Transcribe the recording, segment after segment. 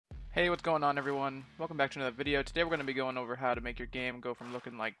Hey, what's going on everyone? Welcome back to another video. Today we're going to be going over how to make your game go from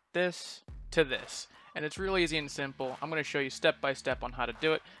looking like this to this. And it's really easy and simple. I'm going to show you step by step on how to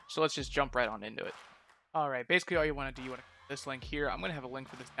do it. So let's just jump right on into it. Alright, basically all you want to do, you want to click this link here. I'm going to have a link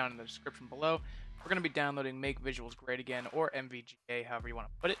for this down in the description below. We're going to be downloading Make Visuals Great Again, or MVGA, however you want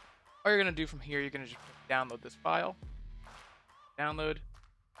to put it. All you're going to do from here, you're going to just download this file. Download.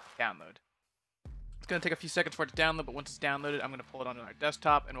 Download. It's going to take a few seconds for it to download, but once it's downloaded, I'm going to pull it onto our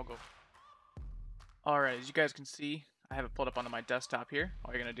desktop and we'll go. Alright, as you guys can see, I have it pulled up onto my desktop here.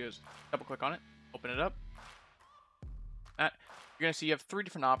 All you're going to do is double click on it, open it up. You're going to see you have three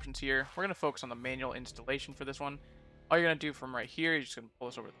different options here. We're going to focus on the manual installation for this one. All you're going to do from right here, you're just going to pull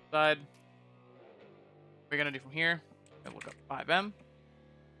this over to the side. What you're going to do from here, you're going to look up FiveM.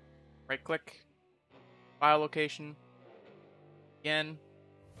 Right click, file location. Again,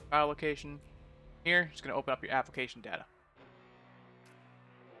 file location. Here, it's going to open up your application data.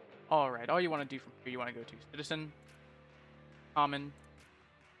 Alright, all you want to do from here, you want to go to Citizen, Common,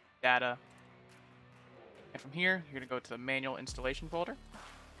 Data, and from here, you're going to go to the Manual Installation folder,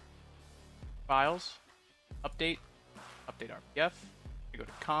 Files, Update, Update RPF, you go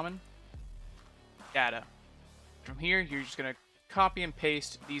to Common, Data. From here, you're just going to copy and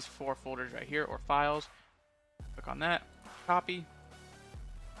paste these four folders right here, or files. Click on that, copy,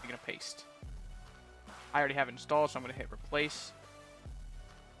 you're going to paste. I already have it installed, so I'm going to hit replace.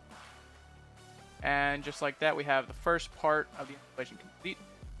 And just like that, we have the first part of the installation complete.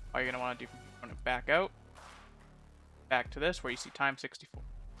 All you're going to want to do from here, you're going to back out. Back to this, where you see time 64.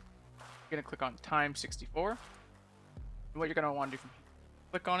 You're going to click on time 64. And what you're going to want to do from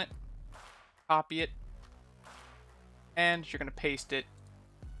here, click on it, copy it, and you're going to paste it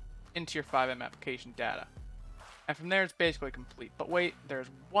into your FiveM application data. And from there, it's basically complete. But wait, there's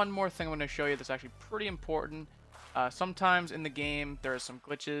one more thing I'm going to show you that's actually pretty important. Sometimes in the game, there are some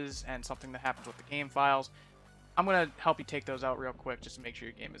glitches and something that happens with the game files. I'm going to help you take those out real quick just to make sure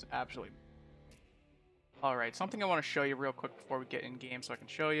your game is absolutely... Alright, something I want to show you real quick before we get in game so I can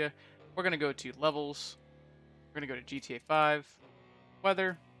show you. We're going to go to Levels. We're going to go to GTA 5,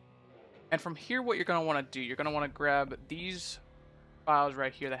 Weather. And from here, what you're going to want to do, you're going to want to grab these files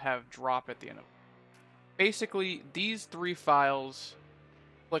right here that have drop at the end of them. Basically, these three files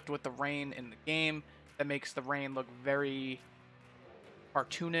clicked with the rain in the game. That makes the rain look very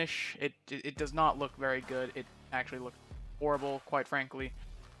cartoonish. It does not look very good. It actually looks horrible, quite frankly.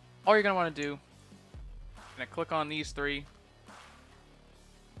 All you're going to want to do, you're going to click on these three.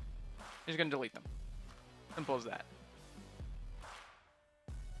 You're just going to delete them. Simple as that.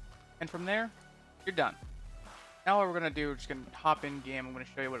 And from there, you're done. Now what we're going to do, we're just going to hop in game. I'm going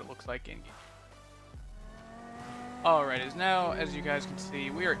to show you what it looks like in game. Alright, now, as you guys can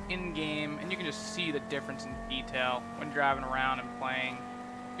see, we are in-game, and you can just see the difference in detail when driving around and playing.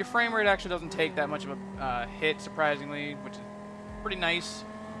 Your frame rate actually doesn't take that much of a hit, surprisingly, which is pretty nice.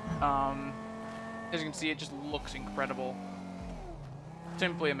 As you can see, it just looks incredible.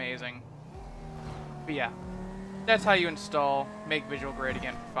 Simply amazing. But yeah, that's how you install Make Visual Great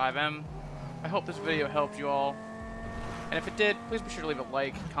Again for FiveM. I hope this video helped you all. And if it did, please be sure to leave a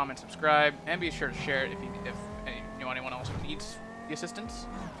like, comment, subscribe, and be sure to share it if anyone else who needs the assistance.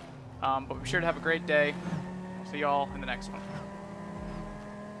 But be sure to have a great day. See y'all in the next one.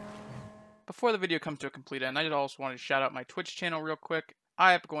 Before the video comes to a complete end, I just also wanted to shout out my Twitch channel real quick,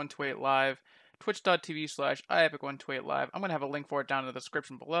 iEpic128 Live, twitch.tv/iEpic128 Live. I'm going to have a link for it down in the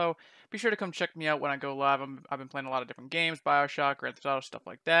description below. Be sure to come check me out when I go live. I've been playing a lot of different games, Bioshock, Grand Theft Auto, stuff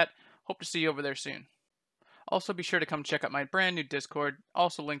like that. Hope to see you over there soon. Also, be sure to come check out my brand new Discord,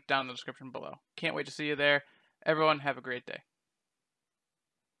 also linked down in the description below. Can't wait to see you there. Everyone, have a great day.